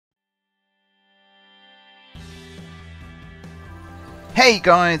Hey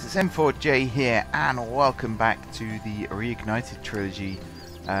guys, it's M4J here, and welcome back to the Reignited Trilogy,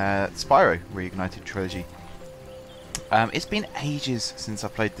 Spyro Reignited Trilogy. It's been ages since I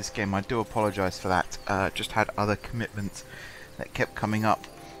played this game. I do apologise for that. Just had other commitments that kept coming up.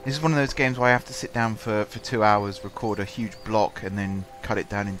 This is one of those games where I have to sit down for 2 hours, record a huge block, and then cut it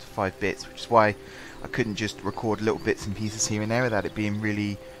down into 5 bits, which is why I couldn't just record little bits and pieces here and there without it being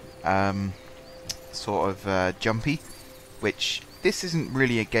really jumpy, which this isn't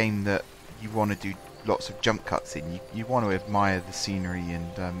really a game that you want to do lots of jump cuts in. You want to admire the scenery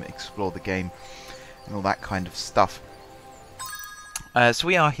and explore the game and all that kind of stuff. So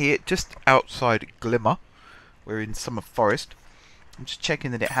we are here just outside Glimmer. We're in Summer Forest. I'm just checking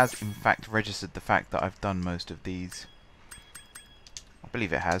that it has in fact registered the fact that I've done most of these. I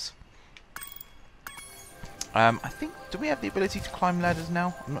believe it has. I think, do we have the ability to climb ladders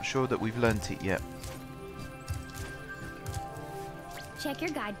now? I'm not sure that we've learnt it yet. Check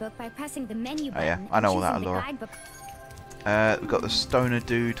your guidebook by pressing the menu button. Oh yeah, I know all that, Laura. We've got the stoner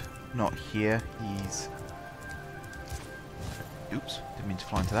dude, not here. He's... Oops, didn't mean to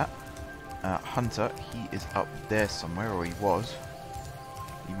fly into that. Hunter, he is up there somewhere, or he was.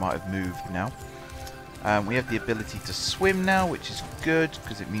 He might have moved now. We have the ability to swim now, which is good,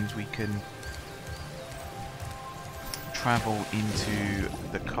 because it means we can travel into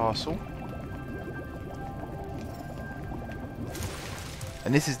the castle.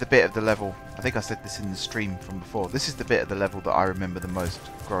 And this is the bit of the level, I think I said this in the stream from before, this is the bit of the level that I remember the most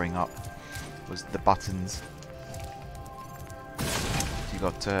growing up, was the buttons. So you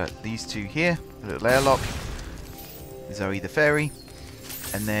got these two here, the little airlock, Zoe the fairy,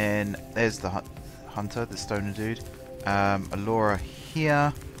 and then there's the hunter, the stoner dude, Alora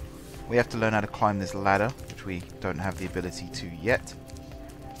here. We have to learn how to climb this ladder, which we don't have the ability to yet.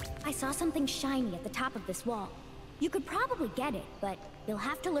 I saw something shiny at the top of this wall. You could probably get it, but you'll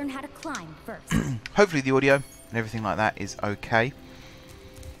have to learn how to climb first. Hopefully the audio and everything like that is okay.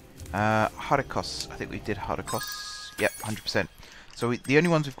 Hardacos. I think we did Hardacos. Yep, 100%. So the only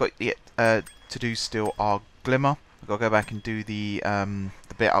ones we've got yet to do still are Glimmer. We've got to go back and do the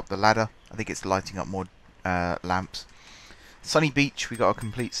bit up the ladder. I think it's lighting up more lamps. Sunny Beach we got to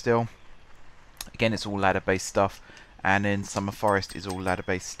complete still. Again, it's all ladder-based stuff. And then Summer Forest is all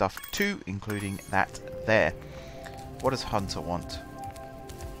ladder-based stuff too, including that there. What does Hunter want?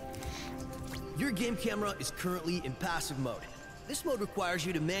 Your game camera is currently in passive mode. This mode requires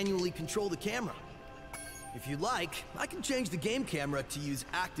you to manually control the camera. If you like, I can change the game camera to use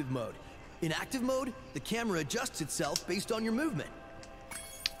active mode. In active mode, the camera adjusts itself based on your movement.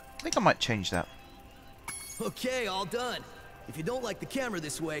 I think I might change that. Okay, all done. If you don't like the camera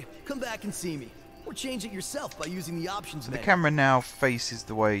this way, come back and see me. Or change it yourself by using the options menu. The camera now faces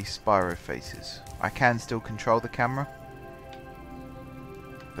the way Spyro faces. I can still control the camera,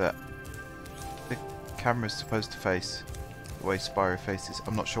 but the camera's supposed to face the way Spyro faces.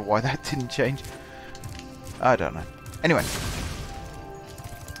 I'm not sure why that didn't change. I don't know. Anyway,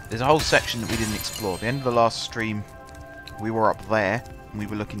 there's a whole section that we didn't explore. At the end of the last stream, we were up there, and we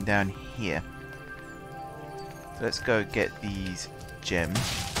were looking down here. So let's go get these gems.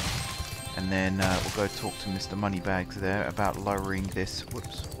 And then we'll go talk to Mr. Moneybags there about lowering this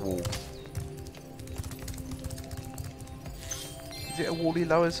wall. Is it a wall he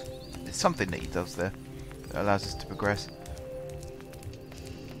lowers? It's something that he does there that allows us to progress.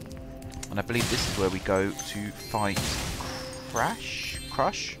 And I believe this is where we go to fight Crush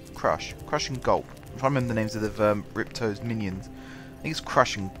and Gulp. I'm trying to remember the names of the Ripto's minions. I think it's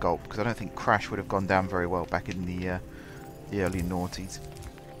Crush and Gulp, because I don't think Crash would have gone down very well back in the early noughties.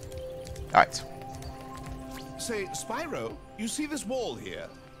 Alright. Say, Spyro, you see this wall here?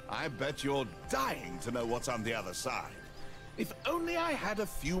 I bet you're dying to know what's on the other side. If only I had a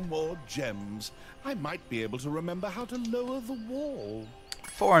few more gems, I might be able to remember how to lower the wall.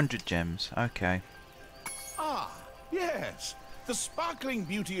 400 gems, okay. Ah, yes. The sparkling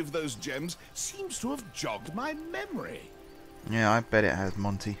beauty of those gems seems to have jogged my memory. Yeah, I bet it has,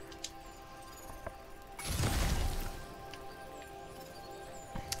 Monty.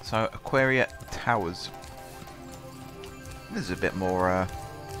 So, Aquaria Towers. This is a bit more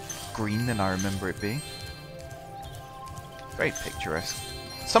green than I remember it being. Very picturesque.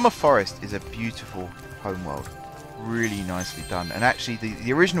 Summer Forest is a beautiful homeworld. Really nicely done. And actually,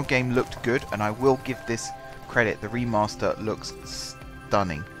 the original game looked good, and I will give this credit. The remaster looks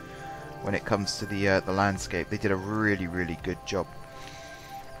stunning when it comes to the landscape. They did a really, really good job.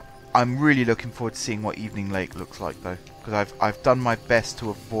 I'm really looking forward to seeing what Evening Lake looks like though, because I've done my best to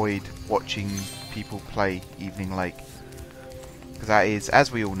avoid watching people play Evening Lake, because that is,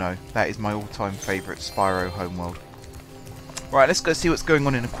 as we all know, that is my all-time favourite Spyro homeworld. Right, let's go see what's going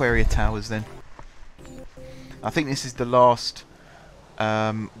on in Aquaria Towers then. I think this is the last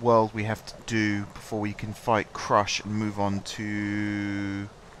world we have to do before we can fight Crush and move on to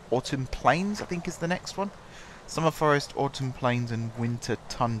Autumn Plains, I think is the next one. Summer Forest, Autumn Plains and Winter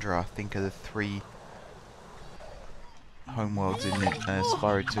Tundra, I think, are the 3 homeworlds in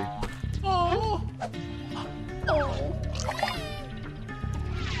Spyro 2. Oh.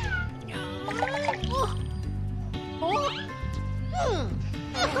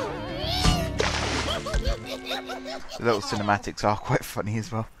 The little cinematics are quite funny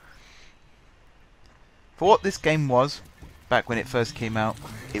as well. For what this game was, back when it first came out,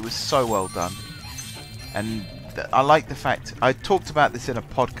 it was so well done. And I like the fact, I talked about this in a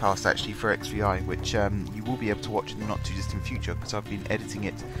podcast actually for XVI, which you will be able to watch in the not too distant future because I've been editing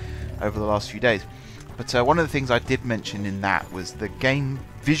it over the last few days. But one of the things I did mention in that was the game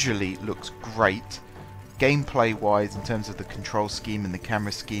visually looks great. Gameplay wise, in terms of the control scheme and the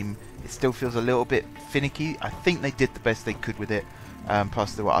camera scheme, it still feels a little bit finicky. I think they did the best they could with it,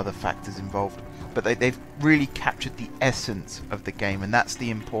 plus there were other factors involved. But they've really captured the essence of the game, and that's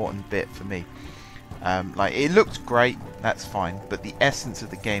the important bit for me. Like, it looks great, that's fine, but the essence of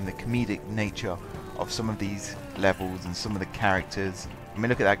the game, the comedic nature of some of these levels and some of the characters. I mean,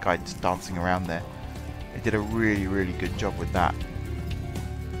 look at that guy just dancing around there. They did a really, really good job with that.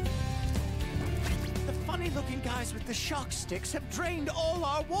 The funny-looking guys with the shock sticks have drained all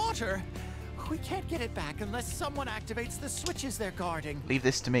our water. We can't get it back unless someone activates the switches they're guarding. Leave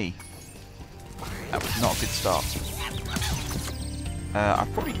this to me. That was not a good start. I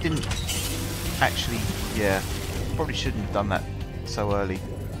probably didn't actually, yeah, probably shouldn't have done that so early.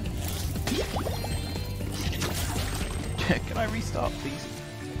 Can I restart, please?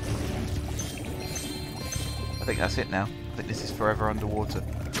 I think that's it now. I think this is forever underwater.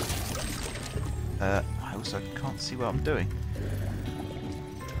 I also can't see what I'm doing.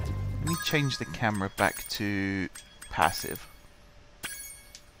 Let me change the camera back to passive.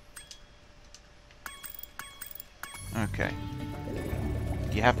 Okay.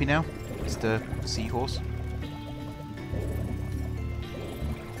 You happy now, Mr. Seahorse?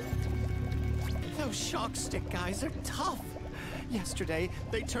 Those shock stick guys are tough. Yesterday,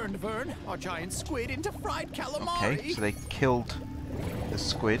 they turned Vern, our giant squid, into fried calamari. Okay, so they killed the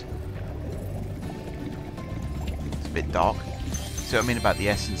squid. It's a bit dark. See what I mean about the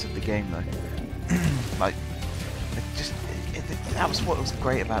essence of the game, though? Like, that was what was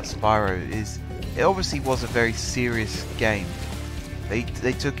great about Spyro, is it obviously was a very serious game. They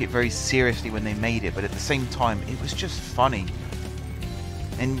took it very seriously when they made it, but at the same time, it was just funny.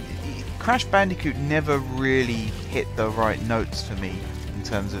 And Crash Bandicoot never really hit the right notes for me in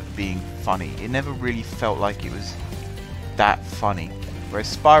terms of being funny. It never really felt like it was that funny.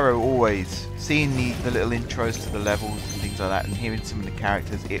 Whereas Spyro always, seeing the little intros to the levels and things like that and hearing some of the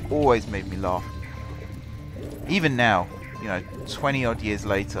characters, it always made me laugh. Even now, you know, 20 odd years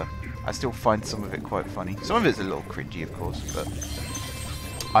later, I still find some of it quite funny. Some of it's a little cringy, of course, but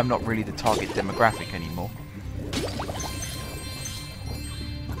I'm not really the target demographic anymore.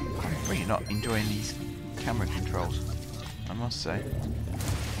 I'm really not enjoying these camera controls, I must say.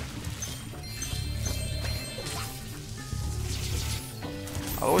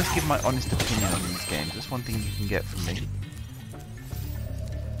 I always give my honest opinion on these games. That's one thing you can get from me.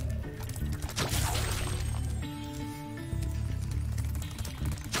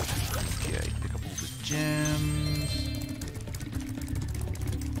 Okay, pick up all the gems.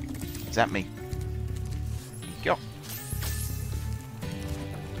 Is that me? Go.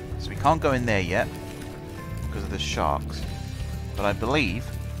 So we can't go in there yet because of the sharks. But I believe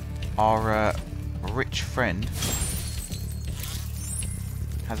our rich friend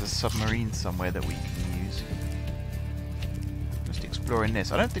has a submarine somewhere that we can use. Just exploring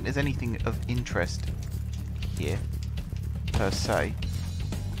this. I don't think there's anything of interest here, per se.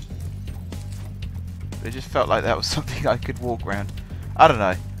 But it just felt like that was something I could walk around. I don't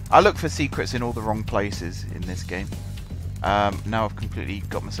know. I look for secrets in all the wrong places in this game. Now I've completely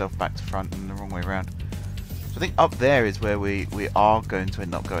got myself back to front and the wrong way around. So I think up there is where we are going to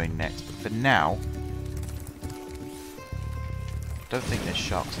end up going next. But for now, I don't think there's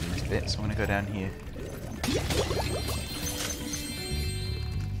sharks in this bit, so I'm going to go down here.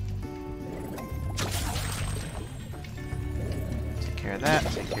 Take care of that,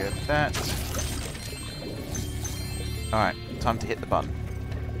 take care of that. Alright, time to hit the button.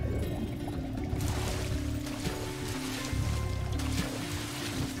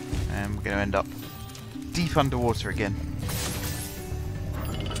 And we're going to end up deep underwater again.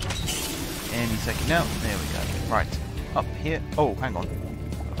 Any second now. There we go. Right. Up here. Oh, hang on.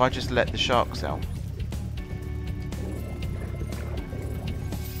 Have I just let the sharks out?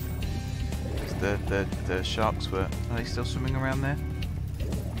 the sharks were... Are they still swimming around there?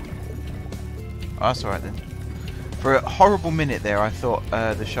 Oh, that's alright then. For a horrible minute there, I thought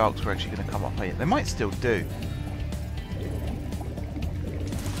the sharks were actually going to come up here. They might still do.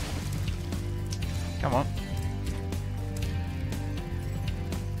 Come on.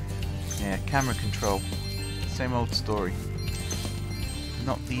 Yeah, camera control. Same old story.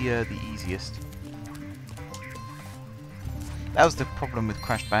 Not the easiest. That was the problem with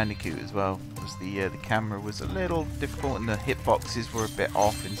Crash Bandicoot as well. Was the camera was a little difficult and the hitboxes were a bit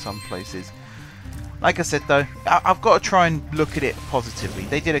off in some places. Like I said though, I've got to try and look at it positively.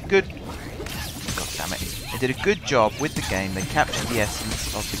 They did a good... God damn it. They did a good job with the game. They captured the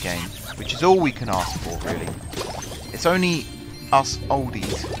essence of the game, which is all we can ask for, really. It's only us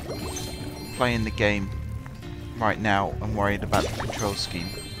oldies playing the game right now and worried about the control scheme.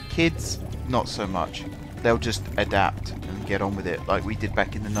 Kids, not so much. They'll just adapt and get on with it like we did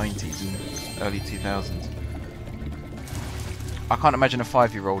back in the 90s and early 2000s. I can't imagine a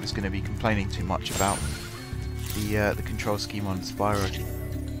 5-year-old is going to be complaining too much about the control scheme on Spyro.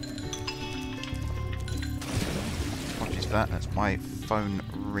 What is that? That's my phone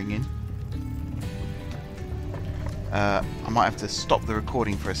ringing. I might have to stop the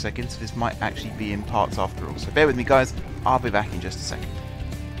recording for a second, so this might actually be in parts after all. So bear with me guys, I'll be back in just a second.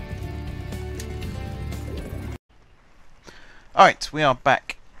 Alright, we are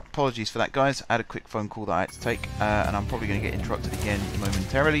back. Apologies for that guys, I had a quick phone call that I had to take, and I'm probably going to get interrupted again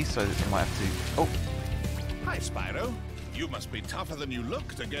momentarily, so I might have to... Oh! Hi Spyro, you must be tougher than you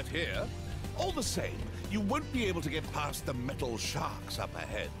look to get here. All the same, you won't be able to get past the metal sharks up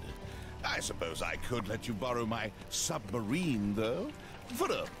ahead. I suppose I could let you borrow my submarine though,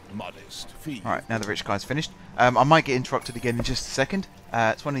 for a modest fee. Alright, now the rich guy's finished. I might get interrupted again in just a second.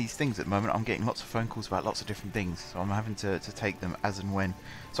 It's one of these things at the moment. I'm getting lots of phone calls about lots of different things, so I'm having to take them as and when.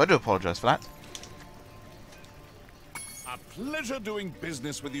 So I do apologise for that. A pleasure doing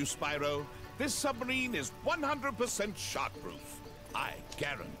business with you, Spyro. This submarine is 100% shark-proof. I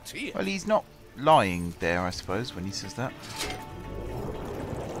guarantee it. Well, he's not lying there, I suppose, when he says that.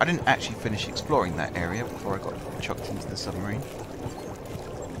 I didn't actually finish exploring that area before I got chucked into the submarine.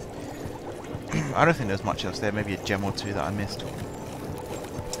 I don't think there's much else there, maybe a gem or two that I missed.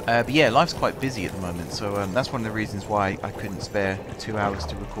 But yeah, life's quite busy at the moment, so that's one of the reasons why I couldn't spare 2 hours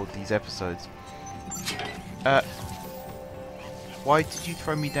to record these episodes. Why did you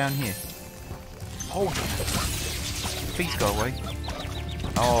throw me down here? Hold on. Please go away.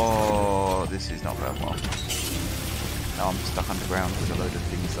 Oh, this is not going well. Now I'm stuck underground with a load of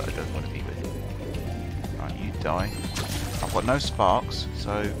things that I don't want to be with. Right, you die. I've got no sparks,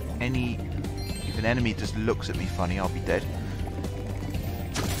 so if an enemy just looks at me funny, I'll be dead.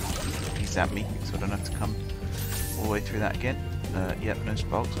 Please zap me, so I don't have to come all the way through that again. Yep, no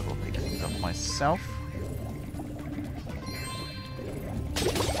sparks. I've got to pick things up myself.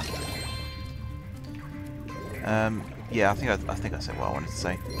 Yeah, I think I said what I wanted to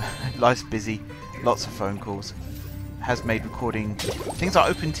say. Life's busy, lots of phone calls. Has made recording things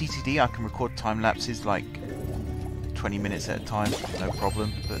like OpenTTD. I can record time lapses like 20 minutes at a time, no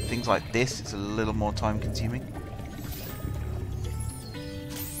problem. But things like this, it's a little more time consuming.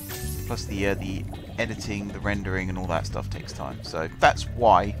 Plus the editing, the rendering, and all that stuff takes time. So that's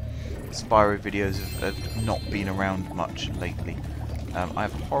why Spyro videos have not been around much lately. I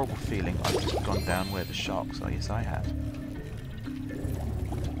have a horrible feeling I've just gone down where the sharks are. Yes, I have.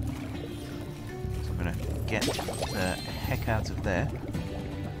 So I'm going to get the heck out of there.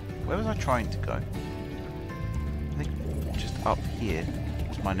 Where was I trying to go? I think just up here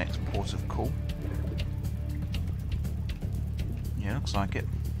is my next port of call. Yeah, looks like it.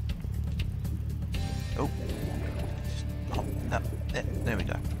 Oh. Just hop that. There we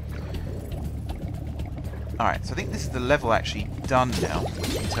go. Alright, so I think this is the level actually done now,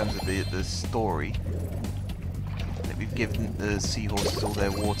 in terms of the story. I think we've given the seahorses all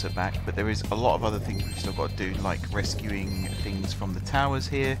their water back, but there is a lot of other things we've still got to do, like rescuing things from the towers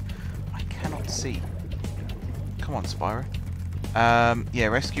here. I cannot see. Come on, Spyro. Yeah,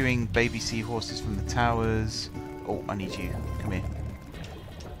 rescuing baby seahorses from the towers. Oh, I need you. Come here.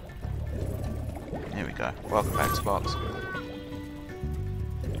 There we go. Welcome back, Sparks.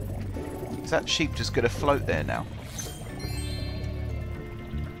 Is that sheep just going to float there now?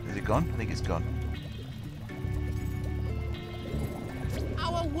 Is it gone? I think it's gone.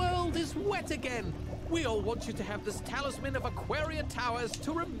 Our world is wet again. We all want you to have this talisman of Aquaria Towers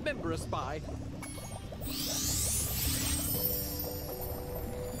to remember us by.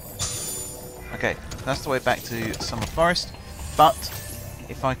 Okay, that's the way back to Summer Forest. But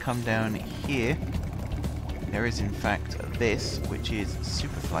if I come down here, there is in fact this, which is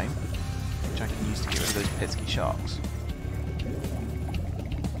Super Flame. Which which I can use to get rid of those pesky sharks.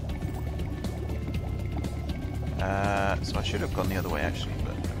 So I should have gone the other way actually,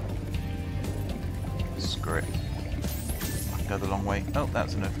 but screw it. I can go the long way. Oh,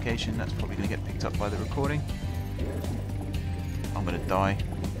 that's a notification. That's probably going to get picked up by the recording. I'm going to die.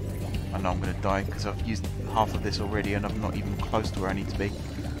 I know I'm going to die because I've used half of this already and I'm not even close to where I need to be.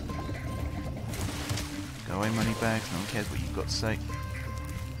 Go away, money bags. No one cares what you've got to say.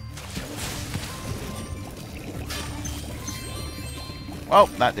 Well,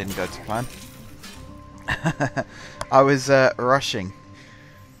 that didn't go to plan. I was rushing,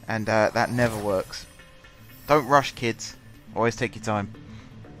 and that never works. Don't rush, kids. Always take your time.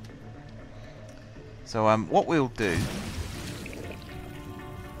 So what we'll do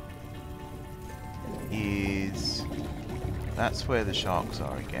is, that's where the sharks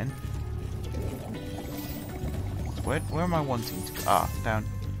are again. So where am I wanting to go? Ah, down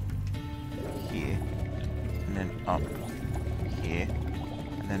here, and then up here,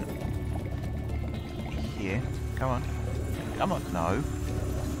 and then here. Come on. Come on. No.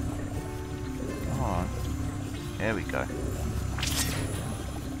 Come on. There we go.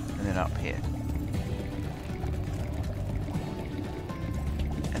 And then up here.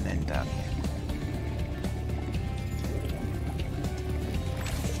 And then down here.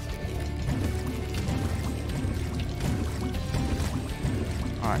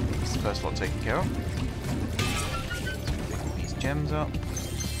 Alright, this is the first lot taken care of. Pick all these gems up.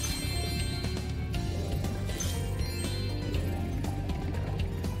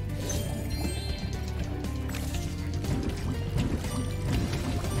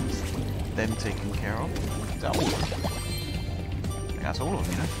 Them taken care of. Is that all of them? I think that's all of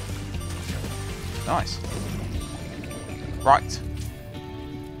them, you know. Nice. Right.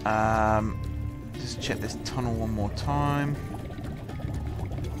 Just check this tunnel one more time.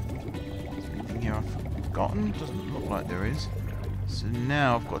 Is there anything here I've forgotten? Doesn't look like there is. So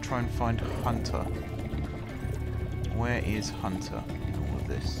now I've got to try and find Hunter. Where is Hunter in all of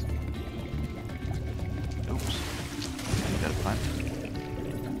this? Oops. Got a plan.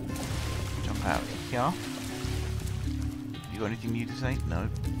 Out here. You got anything new to say? No.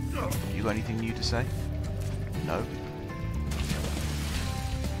 You got anything new to say? No.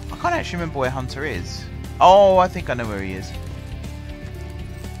 I can't actually remember where Hunter is. Oh, I think I know where he is.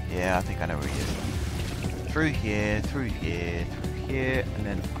 Yeah, I think I know where he is. Through here, through here, through here, and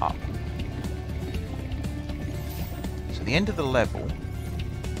then up. So the end of the level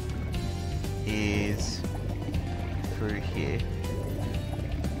is through here.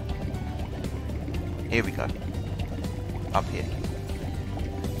 Here we go. Up here.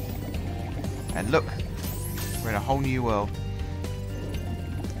 And look, we're in a whole new world.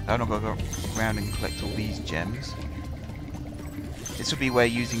 I'm not going to go around and collect all these gems. This will be where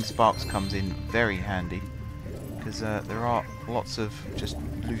using sparks comes in very handy, because there are lots of just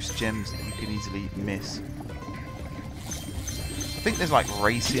loose gems that you can easily miss. I think there's like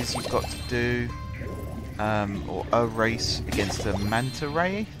races you've got to do, or a race against a manta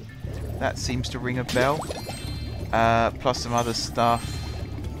ray. That seems to ring a bell. Plus some other stuff.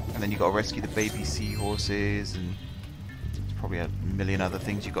 And then you've got to rescue the baby seahorses. And there's probably a million other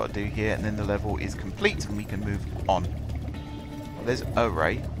things you've got to do here. And then the level is complete and we can move on. Well, there's a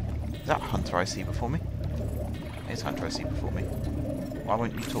ray. Is that Hunter I see before me? There's Hunter I see before me. Why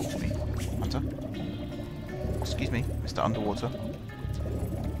won't you talk to me, Hunter? Excuse me, Mr. Underwater.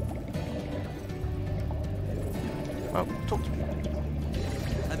 Well, talk to me.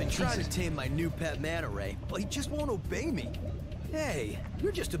 I've been trying to tame my new pet manta ray, but he just won't obey me. Hey,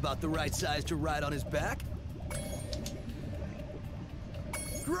 you're just about the right size to ride on his back.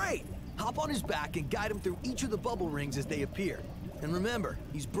 Great! Hop on his back and guide him through each of the bubble rings as they appear. And remember,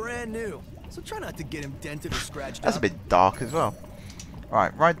 he's brand new, so try not to get him dented or scratched That's up. a bit dark as well.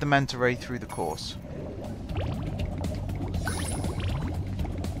 Right, ride the manta ray through the course.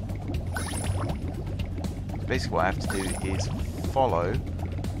 Basically what I have to do is follow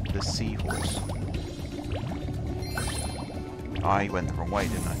the seahorse. I went the wrong way,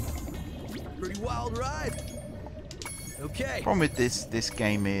 didn't I? Pretty wild ride. Okay. The problem with this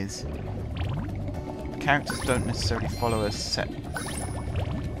game is characters don't necessarily follow a set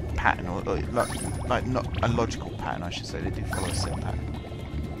pattern, or like not a logical pattern, I should say. They do follow a set pattern.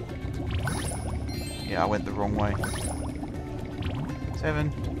 Yeah, I went the wrong way.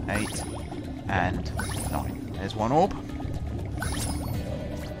 7, 8, and 9. There's one orb.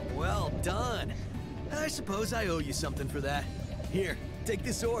 Well done. I suppose I owe you something for that. Here, take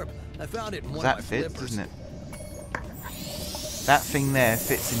this orb. I found it in one of my That fits, flippers. doesn't it? That thing there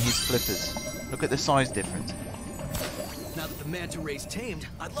fits in his flippers. Look at the size difference. Now that the manta ray's tamed,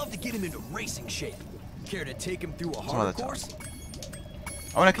 I'd love to get him into racing shape. Care to take him through a harder other time. course?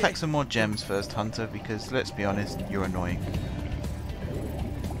 I want to collect some more gems first, Hunter, because let's be honest, you're annoying.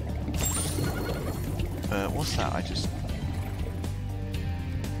 What's that?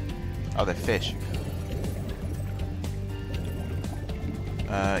 Oh, they're fish.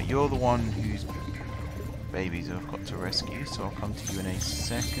 You're the one whose babies I've got to rescue, so I'll come to you in a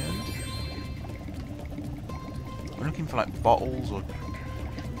second. I'm looking for like bottles or...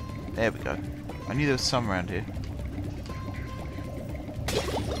 There we go. I knew there was some around here.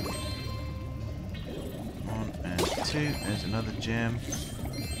 One and two. There's another gem.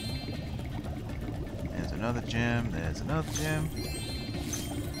 There's another gem. There's another gem.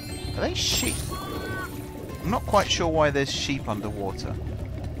 Are they sheep? I'm not quite sure why there's sheep underwater.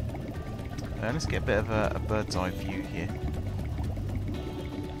 Let's get a bit of a bird's eye view here.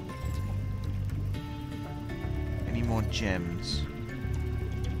 Any more gems?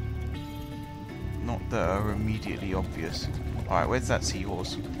 Not that are immediately obvious. Alright, where's that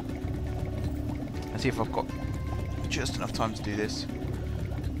seahorse? Let's see if I've got just enough time to do this.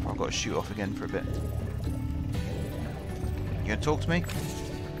 Or I've got to shoot off again for a bit. You gonna talk to me?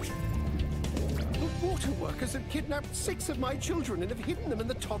 The water workers have kidnapped 6 of my children and have hidden them in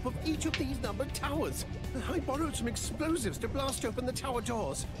the top of each of these numbered towers. I borrowed some explosives to blast open the tower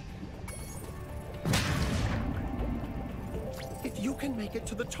doors. If you can make it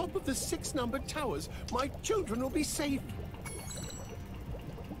to the top of the 6 numbered towers, my children will be saved.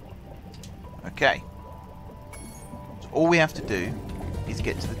 Okay. So all we have to do is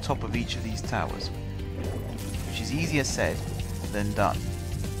get to the top of each of these towers. Which is easier said than done.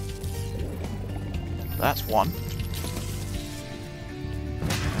 So that's one.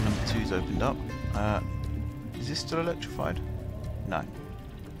 And number 2's opened up. Is this still electrified? No.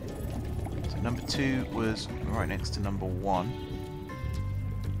 So number 2 was right next to number 1.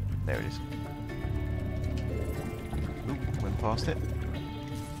 There it is. Oop, went past it.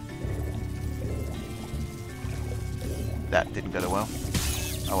 That didn't go well.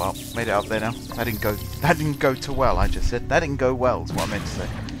 Oh well, made it up there now. That didn't go too well, I just said. That didn't go well is what I meant to say.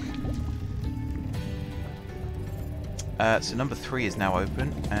 So number 3 is now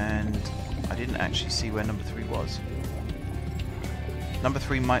open, and I didn't actually see where number 3 was. Number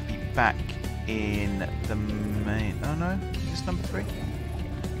 3 might be back in the main... Oh no, is this number 3?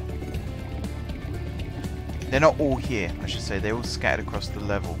 They're not all here, I should say. They're all scattered across the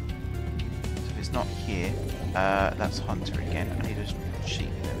level. So if it's not here, that's Hunter again. I need a sheep.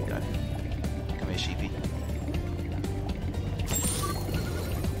 There we go. Come here, sheepy.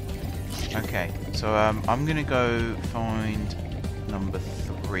 Okay, so I'm gonna go find number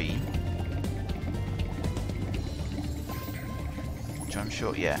 3. Which I'm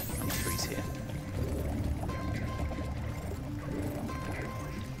sure, yeah, number 3's here.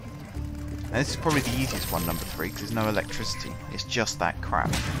 And this is probably the easiest one, number 3, because there's no electricity. It's just that crap.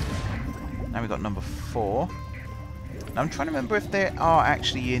 Now we've got number 4. Now I'm trying to remember if they are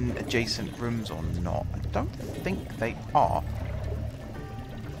actually in adjacent rooms or not. I don't think they are.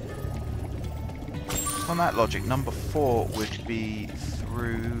 On that logic, number 4 would be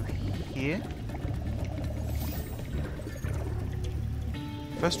through here.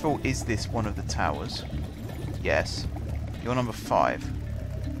 First of all, is this one of the towers? Yes. You're number 5.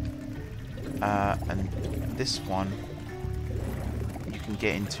 And this one you can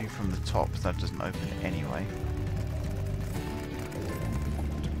get into from the top, so that doesn't open it anyway.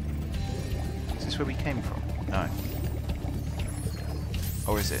 Is this where we came from? No.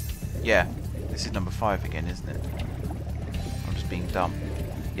 Or is it? Yeah. This is number 5 again, isn't it? I'm just being dumb.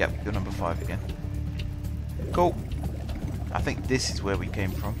 Yep, you're number 5 again. Cool. I think this is where we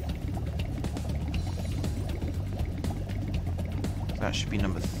came from. So that should be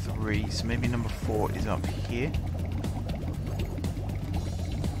number 3. So maybe number 4 is up here.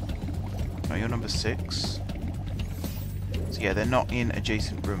 No, you're number 6. So yeah, they're not in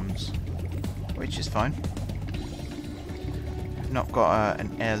adjacent rooms, which is fine. We've not got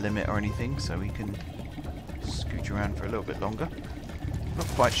an air limit or anything, so we can scooch around for a little bit longer. Not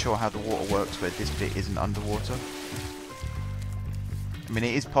quite sure how the water works where this bit isn't underwater. I mean,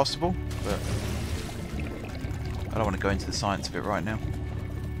 it is possible, but I don't want to go into the science of it right now.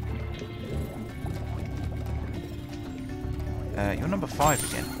 You're number 5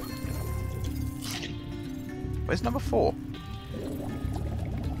 again. Where's number 4?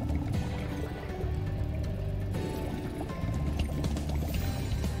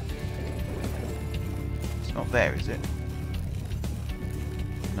 It's not there, is it?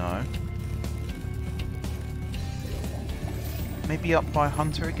 No. Maybe up by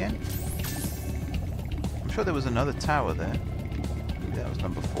Hunter again? I'm I'm sure there was another tower there. That was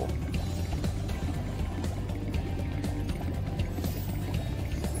number 4.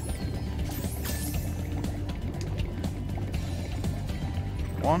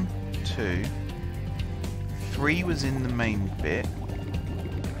 One, 2, 3 was in the main bit,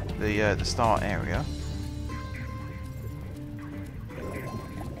 the start area.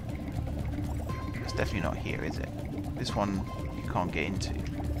 It's definitely not here, is it? This one you can't get into.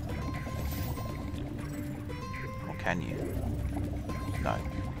 Or can you? No.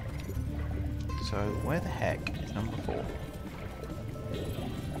 So where the heck is number 4?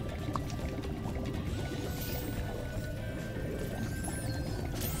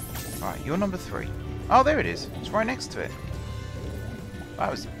 Right, you're number 3. Oh, there it is. It's right next to it. That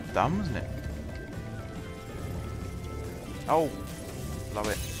was dumb, wasn't it? Oh, love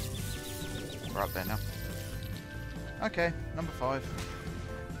it. We're up there now. Okay, number 5.